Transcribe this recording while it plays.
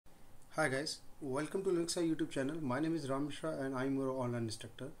Hi guys, welcome to Linux YouTube channel. My name is Ram Mishra and I'm your online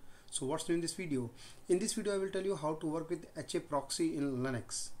instructor. So what's new in this video? In this video I will tell you how to work with HA-Proxy in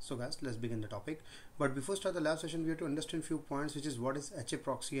Linux. So guys, let's begin the topic. But before start the lab session, we have to understand few points, which is what is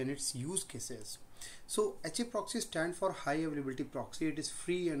HA-Proxy and its use cases. So HA-Proxy stands for High Availability Proxy. It is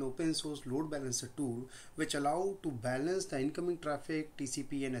free and open source load balancer tool which allow to balance the incoming traffic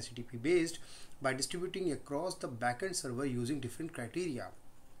TCP and HTTP based by distributing across the backend server using different criteria.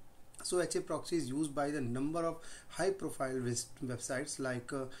 So HA-Proxy is used by the number of high-profile websites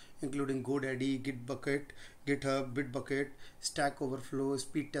like including GoDaddy, Gitbucket, GitHub, Bitbucket, Stack Overflow,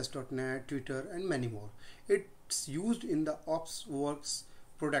 Speedtest.net, Twitter, and many more. It's used in the OpsWorks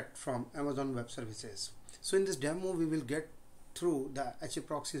product from Amazon Web Services. So in this demo, we will get through the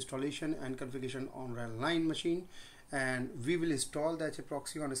HA-Proxy installation and configuration on RHEL 9 machine, and we will install the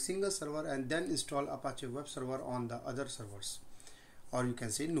HA-Proxy on a single server and then install Apache web server on the other servers, or you can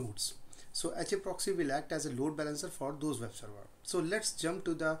say nodes. So HA-Proxy will act as a load balancer for those web server. So let's jump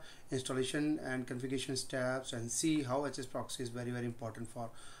to the installation and configuration steps and see how HA-Proxy is very important for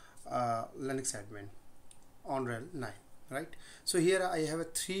Linux admin on RHEL 9, right? So here I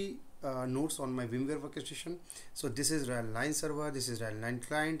have three nodes on my VMware workstation. So this is RHEL 9 server, this is RHEL 9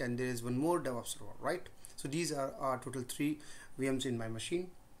 client, and there is one more DevOps server, right? So these are our total 3 VMs in my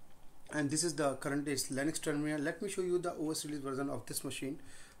machine. And this is the current Linux terminal. Let me show you the OS release version of this machine.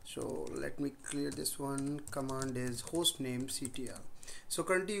 So let me clear this one. Command is hostname ctl. So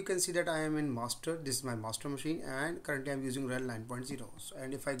currently you can see that I am in master. This is my master machine, and currently I am using RHEL 9.0. So,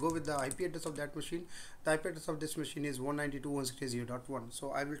 and if I go with the IP address of that machine, the IP address of this machine is 192.168.1.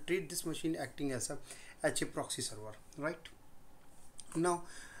 So I will treat this machine acting as a HA-Proxy server, right? Now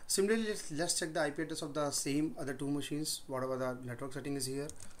similarly, let's check the IP address of the same other two machines, whatever the network setting is here.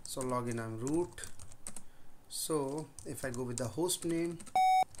 So login and root. So if I go with the host name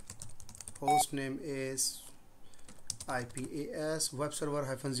is IPAS web server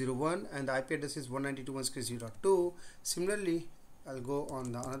 -01, and the IP address is 192.168.0.2. Similarly, I'll go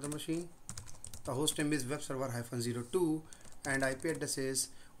on the another machine. The host name is web server -02, and IP address is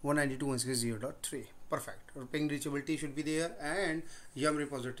 192.168.0.3. Perfect. Our ping reachability should be there, and yum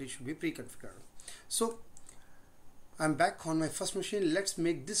repository should be pre-configured. So I'm back on my first machine. Let's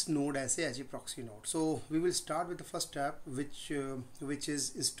make this node as a HA-Proxy node. So we will start with the first step, which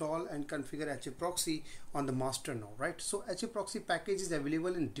is install and configure HA-Proxy on the master node, right? So HA-Proxy package is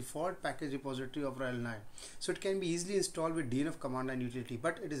available in default package repository of RHEL 9. So it can be easily installed with DNF command and utility,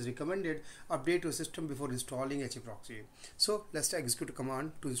 but it is recommended update your system before installing HA-Proxy. So let's execute a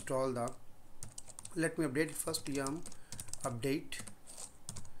command to install the. Let me update it first. Yum update.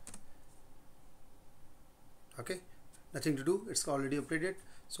 Okay, nothing to do, it's already updated.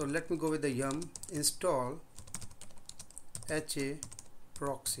 So let me go with the yum install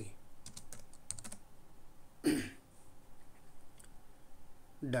HA-Proxy.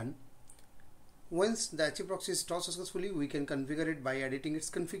 Done. Once the HA-Proxy is installed successfully, we can configure it by editing its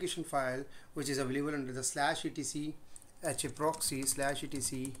configuration file, which is available under the /etc HA-Proxy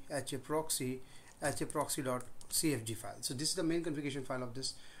 /etc HA-Proxy HAProxy.cfg file. So this is the main configuration file of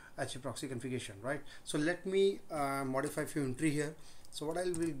this HA-Proxy configuration, right? So let me modify a few entry here. So what I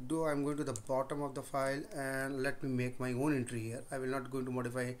will do, I'm going to the bottom of the file and let me make my own entry here. I will not going to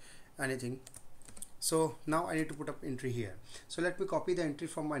modify anything. So now I need to put up entry here. So let me copy the entry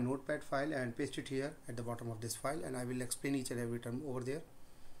from my notepad file and paste it here at the bottom of this file, and I will explain each and every term over there.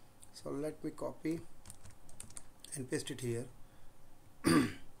 So let me copy and paste it here.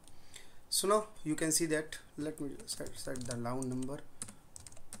 So now you can see that. Let me set the round number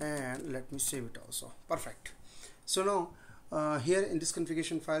and let me save it also. Perfect. So now here in this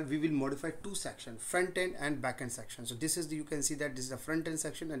configuration file we will modify two sections, front end and back end section. So this is the, you can see that this is the front end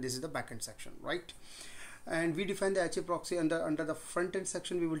section and this is the back end section, right? And we define the HA-Proxy under the front end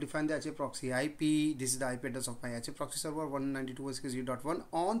section. We will define the HA-Proxy IP. This is the IP address of my HA-Proxy server 192.168.1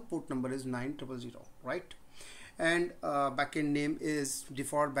 on port number is 9000, right? And backend name is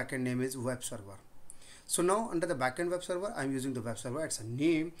default backend name is web server. So now under the backend web server, I'm using the web server, it's a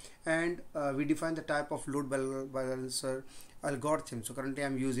name, and we define the type of load balancer algorithm. So currently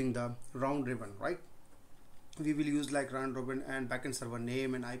I'm using the round robin, right? We will use like round robin and backend server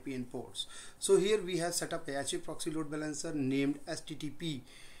name and IP and ports. So here we have set up a HA-Proxy load balancer named HTTP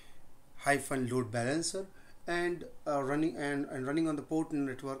 -load balancer, and running on the port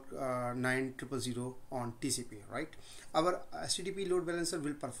network 9000 on TCP, right? Our HTTP load balancer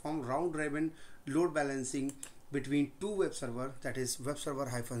will perform round robin load balancing between two web server, that is web server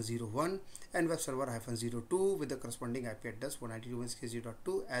 -01 and web server -02 with the corresponding IP address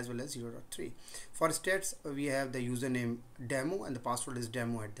 192.168.0.2 as well as 0.3. For stats, we have the username demo and the password is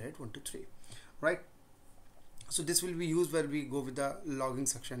demo@123, right? So this will be used where we go with the logging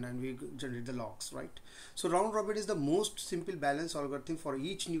section and we generate the logs, right? So round robin is the most simple balance algorithm for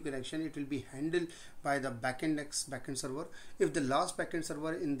each new connection. It will be handled by the backend server. If the last backend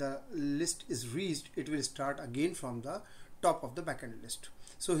server in the list is reached, it will start again from the top of the backend list.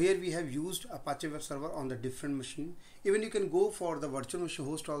 So here we have used Apache web server on the different machine. Even you can go for the virtual machine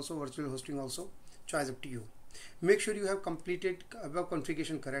host also, virtual hosting also, choice up to you. Make sure you have completed above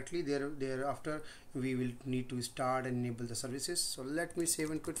configuration correctly. Thereafter we will need to start and enable the services. So let me save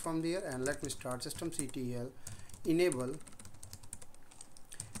and quit from there and let me start systemctl enable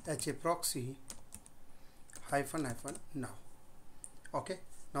HA-Proxy -- now. Okay,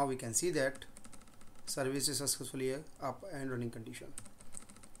 now we can see that service is successfully up and running condition.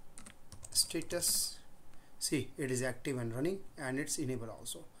 Status, see, it is active and running and it's enabled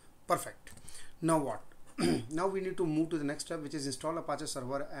also. Perfect. Now what? Now we need to move to the next step, which is install Apache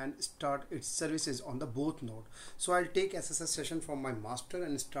server and start its services on the both node. So I'll take SSH session from my master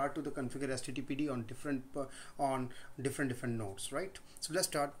and start to the configure HTTPD on different nodes, right? So let's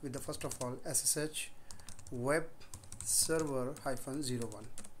start with the first of all SSH web server -01.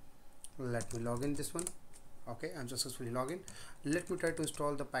 Let me log in this one. Okay, I'm successfully logged in. Let me try to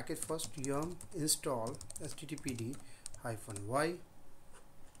install the package first. Yum install HTTPD-y.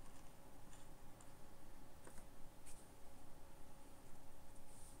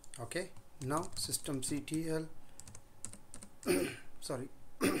 Okay, now systemctl sorry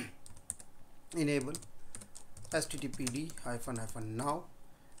enable HTTPD -now,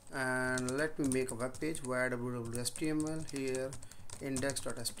 and let me make a web page via www.html. Here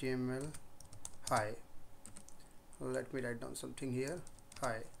index.html. Hi, let me write down something here.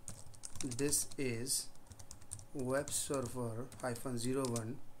 Hi, this is web server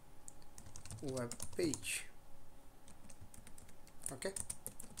 -01 web page. Okay,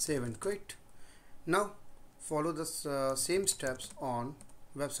 save and quit. Now follow the same steps on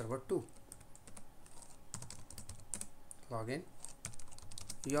web server 2. Login,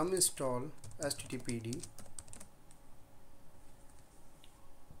 yum install HTTPD,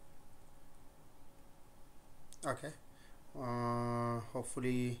 okay,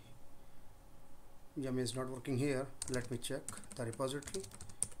 hopefully yum is not working here. Let me check the repository,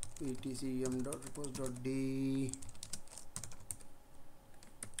 etc yum.repos.d.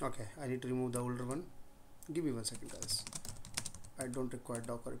 Okay, I need to remove the older one. Give me 1 second, guys. I don't require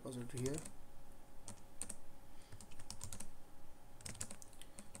Docker repository here.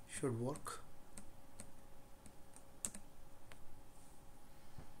 Should work.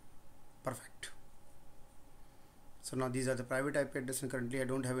 Perfect. So now these are the private IP address, and currently I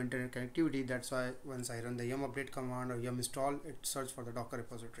don't have internet connectivity. That's why once I run the yum update command or yum install, it search for the Docker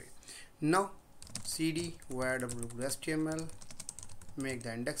repository. Now cd where www.html, make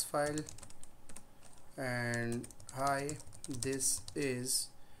the index file, and hi, this is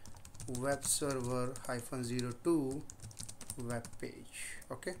web server -02 web page.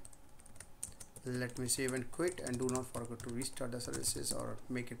 Okay, let me save and quit, and do not forget to restart the services or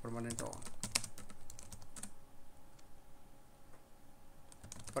make it permanent on.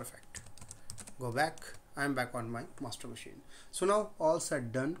 Perfect. Go back. I'm back on my master machine. So now all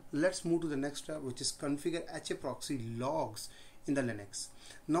set, done. Let's move to the next step, which is configure HA-Proxy logs in the Linux.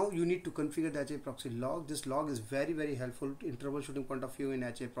 Now you need to configure the HA-Proxy log. This log is very helpful in troubleshooting point of view in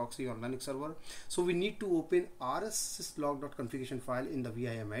HA-Proxy on Linux server. So we need to open rs-syslog.configuration file in the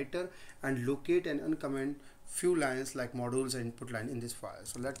vim editor and locate and uncomment few lines like modules and input line in this file.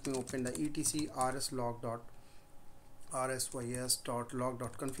 So let me open the etc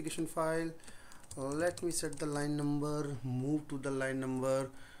rs-log.configuration file. Let me set the line number, move to the line number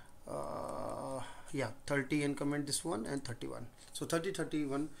 30 and comment this one, and 31. So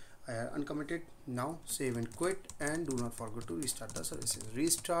 31 I have uncommitted. Now save and quit, and do not forget to restart the services.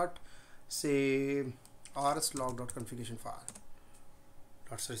 Restart, say rs-log.configuration file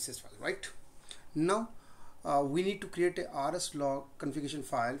 .services file, right? Now we need to create a rs-log configuration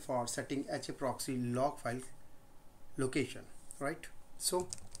file for setting HA-Proxy log file location, right? So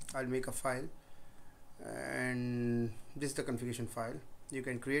I'll make a file, and this is the configuration file. You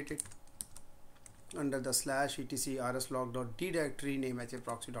can create it under the /etc rs-log.d directory, name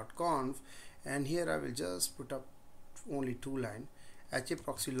HAProxy.conf, and here I will just put up only 2 line.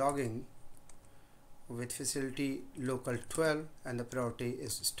 HA-Proxy logging with facility local 12, and the priority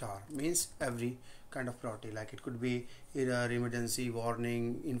is star, means every kind of priority, like it could be error, emergency,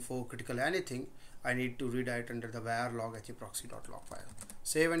 warning, info, critical, anything. I need to redirect under the var log HAProxy.log file.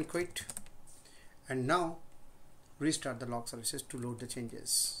 Save and quit, and now restart the log services to load the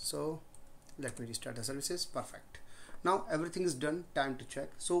changes. So let me restart the services. Perfect. Now everything is done. Time to check.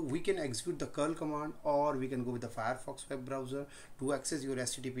 So we can execute the curl command, or we can go with the Firefox web browser to access your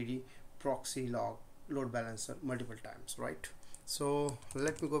HTTP proxy log load balancer multiple times, right? So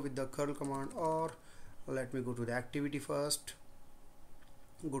let me go with the curl command, or let me go to the activity first,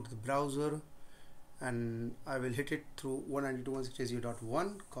 go to the browser, and I will hit it through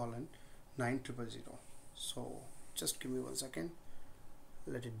 192.168.1:9000. So just give me 1 second,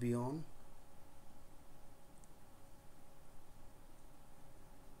 let it be on.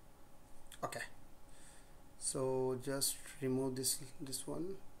 Okay, so just remove this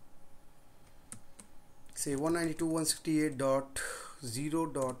one, say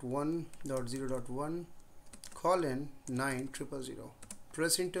 192.168.0.1.0.1:9000.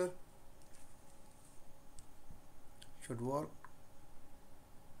 Press enter. Should work.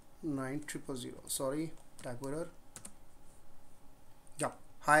 9000. Sorry, type error. Yeah,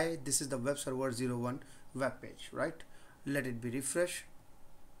 hi, this is the web server 01 web page, right? Let it be refresh.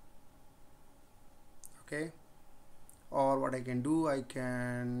 Okay, or what I can do, I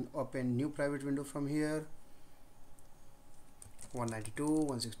can open new private window from here.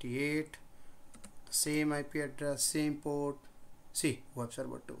 192.168, same IP address, same port. See, web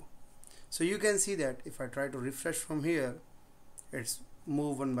server 2. So you can see that if I try to refresh from here, it's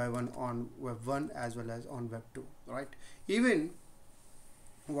move one by one on web 1 as well as on web 2, right? Even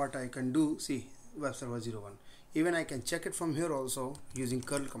what I can do, see, web server 01, even I can check it from here also using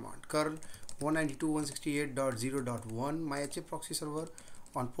curl command. Curl 192.168.0.1 my HAProxy server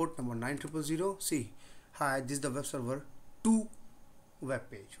on port number 9000. See, hi, this is the web server 2 web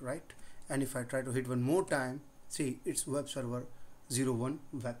page, right? And if I try to hit one more time, see, it's web server 01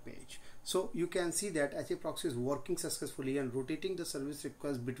 web page. So you can see that HAProxy is working successfully and rotating the service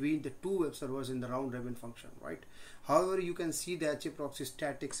requests between the two web servers in the round robin function, right? However, you can see the HAProxy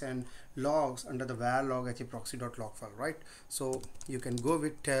statics and logs under the var log HAProxy.log file, right? So you can go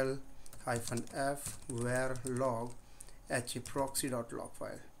with tell -f var log HAProxy.log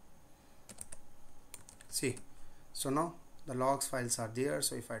file. See, so now the logs files are there.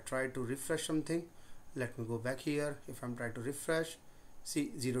 So if I try to refresh something, let me go back here. If I'm trying to refresh,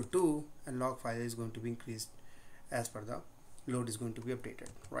 see 02, and log file is going to be increased as per the load is going to be updated,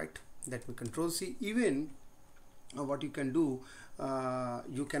 right? Let me control C. Even what you can do,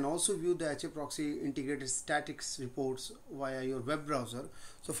 you can also view the HAProxy integrated statics reports via your web browser.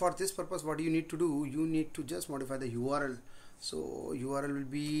 So for this purpose, what you need to do, you need to just modify the URL. So URL will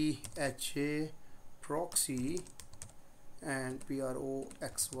be HAProxy and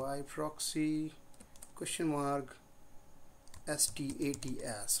PROXY proxy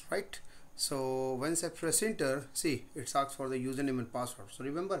 !stats, right? So once I press enter, see, it asks for the username and password. So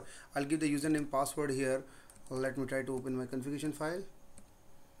remember, I'll give the username password here. Let me try to open my configuration file.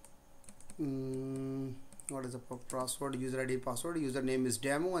 What is the password? User ID, password. Username is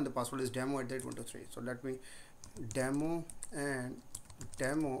demo and the password is demo@123. So let me demo and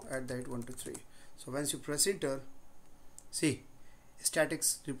demo@123. So once you press enter, see,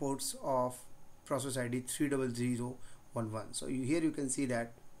 statics reports of process ID 30011. So here you can see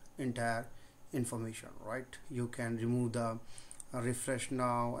that entire information, right? You can remove the refresh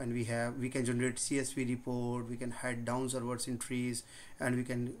now, and we can generate CSV report, we can hide down servers in trees, and we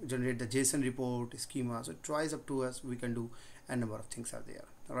can generate the JSON report schema. So twice up to us, we can do a number of things are there.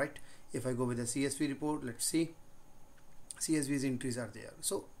 All right, if I go with the CSV report, let's see, CSV's entries are there.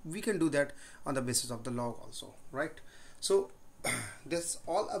 So we can do that on the basis of the log also, right? So that's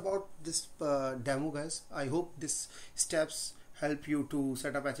all about this demo, guys. I hope these steps help you to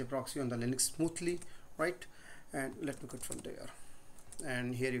set up HAProxy on the Linux smoothly, right? And let me quit from there,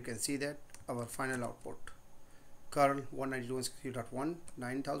 and here you can see that our final output, curl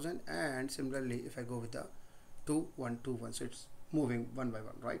 192.168.1:9000, and similarly if I go with the 2121, so it's moving one by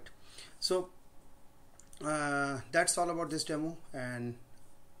one, right? So that's all about this demo, and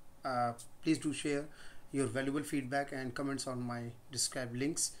please do share your valuable feedback and comments on my described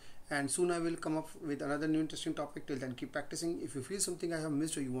links, and soon I will come up with another new interesting topic. Till then, keep practicing. If you feel something I have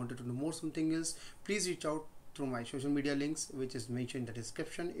missed or you wanted to know more something else, please reach out through my social media links, which is mentioned in the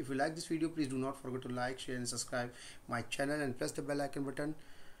description. If you like this video, please do not forget to like, share and subscribe my channel, and press the bell icon button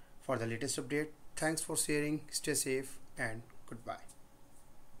for the latest update. Thanks for sharing. Stay safe and goodbye.